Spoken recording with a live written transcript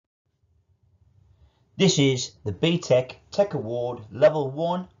This is the BTEC Tech Award Level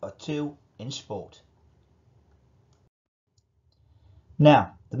 1 or 2 in Sport.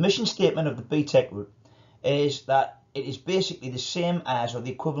 Now, the mission statement of the BTEC route is that it is basically the same as or the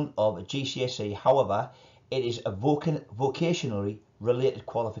equivalent of a GCSE. However, it is a vocationally related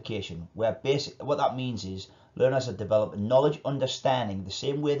qualification where what that means is learners are developing knowledge, understanding the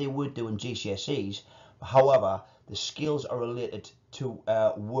same way they would do in GCSEs. However, the skills are related to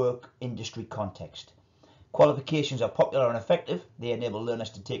work industry context. Qualifications are popular and effective. They enable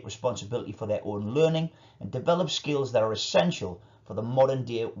learners to take responsibility for their own learning and develop skills that are essential for the modern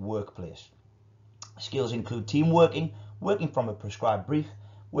day workplace. Skills include team working, working from a prescribed brief,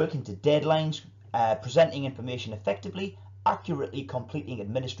 working to deadlines, presenting information effectively, accurately completing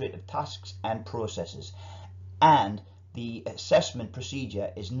administrative tasks and processes. And the assessment procedure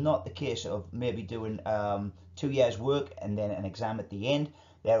is not the case of maybe doing 2 years work and then an exam at the end.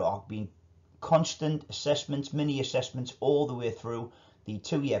 There are being constant assessments, mini assessments all the way through the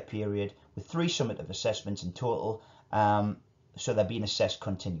 2-year period with 3 summative assessments in total, so they're being assessed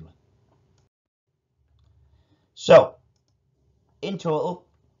continually. So in total,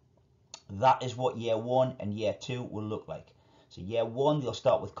 that is what year 1 and year 2 will look like. So year 1 they'll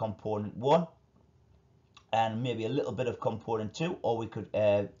start with component 1 and maybe a little bit of component 2, or we could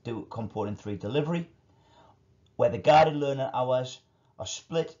do component 3 delivery, where the guided learning hours are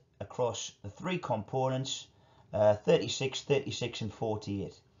split across the 3 components, 36, 36 and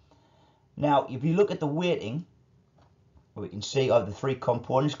 48. Now if you look at the weighting, we can see of the 3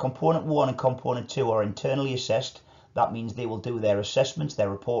 components, component 1 and component 2 are internally assessed. That means they will do their assessments, their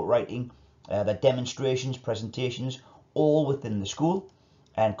report writing, their demonstrations, presentations, all within the school.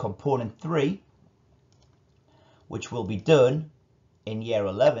 And component 3, which will be done in year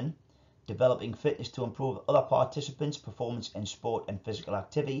 11, developing fitness to improve other participants' performance in sport and physical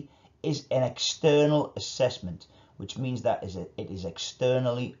activity, is an external assessment, which means that it is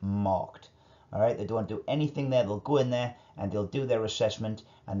externally marked. All right, they don't do anything there. They'll go in there and they'll do their assessment,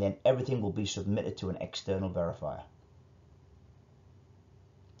 and then everything will be submitted to an external verifier.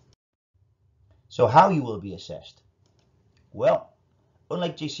 So how you will be assessed? Well,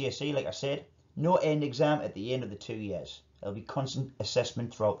 unlike GCSE, like I said, no end exam at the end of the 2 years. There'll be constant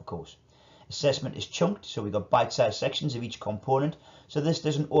assessment throughout the course. Assessment is chunked, so we've got bite-sized sections of each component, so this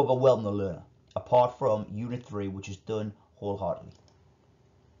doesn't overwhelm the learner, apart from Unit 3, which is done wholeheartedly.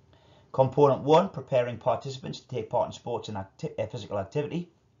 Component 1, preparing participants to take part in sports and physical activity.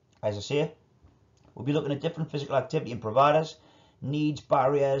 As I say, we'll be looking at different physical activity and providers, needs,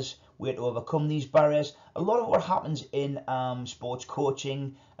 barriers, where to overcome these barriers. A lot of what happens in sports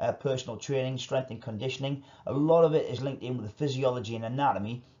coaching, personal training, strength and conditioning, a lot of it is linked in with the physiology and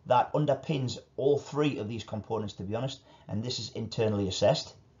anatomy that underpins all 3 of these components, to be honest, and this is internally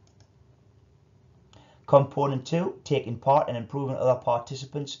assessed. Component 2, taking part in improving other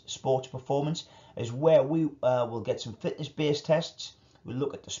participants' sports performance, is where we will get some fitness-based tests. We'll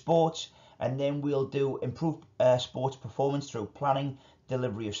look at the sports, and then we'll do improved sports performance through planning,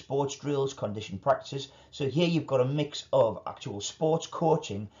 delivery of sports drills, condition practices. So here you've got a mix of actual sports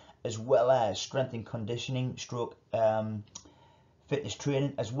coaching as well as strength and conditioning, fitness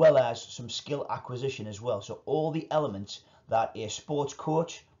training, as well as some skill acquisition as well. So all the elements that a sports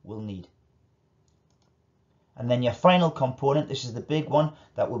coach will need. And then your final component, this is the big one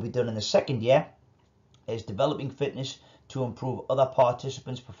that will be done in the 2nd year, is developing fitness to improve other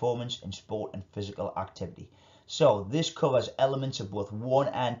participants' performance in sport and physical activity. So this covers elements of both 1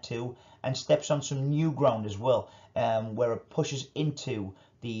 and 2 and steps on some new ground as well, where it pushes into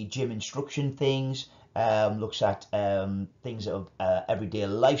the gym instruction things, looks at things of everyday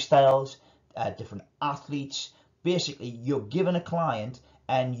lifestyles, different athletes. Basically, you're given a client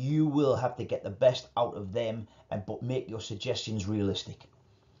and you will have to get the best out of them but make your suggestions realistic.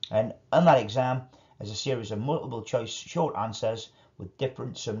 And on that exam is a series of multiple choice short answers with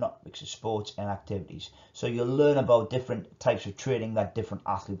different synoptics of sports and activities. So you'll learn about different types of training that different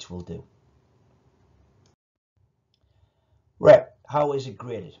athletes will do. Right, how is it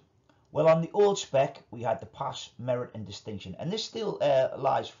graded? Well, on the old spec, we had the pass, merit and distinction, and this still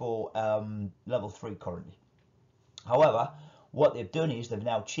lies for level 3 currently. However, what they've done is they've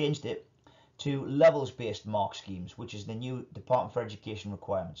now changed it to levels-based mark schemes, which is the new Department for Education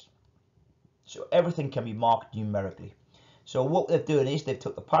requirements. So everything can be marked numerically. So what they've done is they've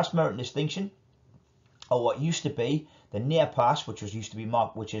took the pass, merit and distinction, or what used to be the near pass, which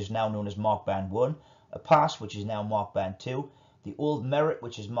is now known as mark band 1, a pass, which is now mark band 2, the old merit,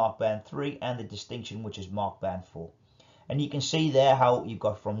 which is mark band 3, and the distinction, which is mark band 4. And you can see there how you've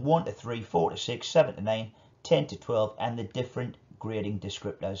got from 1 to 3, 4 to 6, 7 to 9, 10 to 12, and the different grading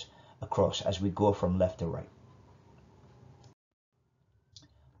descriptors across as we go from left to right.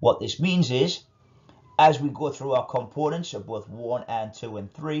 What this means is, as we go through our components of both 1 and 2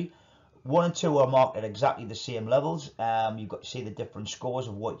 and 3, 1 and 2 are marked at exactly the same levels. You've got to see the different scores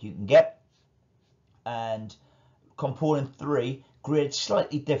of what you can get. And component 3 graded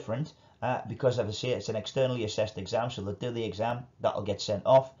slightly different because, as I say, it's an externally assessed exam, so they'll do the exam, that'll get sent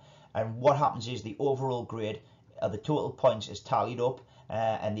off. And what happens is the overall grade, the total points is tallied up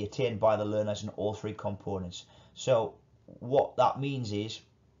and they're attained by the learners in all 3 components. So what that means is,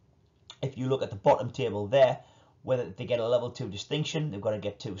 if you look at the bottom table there, whether they get a level 2 distinction, they've got to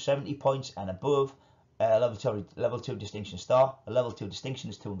get 270 points and above. Level 2 distinction star, a level 2 distinction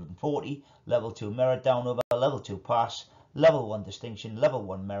is 240, level 2 merit down over, level 2 pass, level 1 distinction, level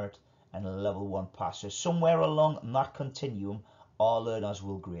 1 merit, and a level 1 pass. So somewhere along that continuum, our learners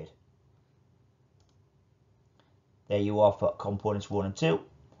will grade. There you are for components 1 and 2.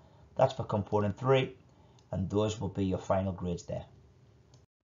 That's for component 3, and those will be your final grades there.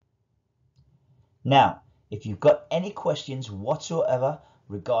 Now, if you've got any questions whatsoever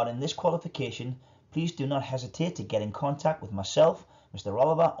regarding this qualification, please do not hesitate to get in contact with myself, Mr.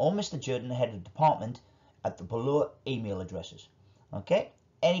 Oliver, or Mr. Jordan, head of the department, at the below email addresses. Okay?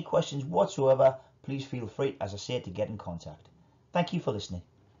 Any questions whatsoever, please feel free, as I say, to get in contact. Thank you for listening.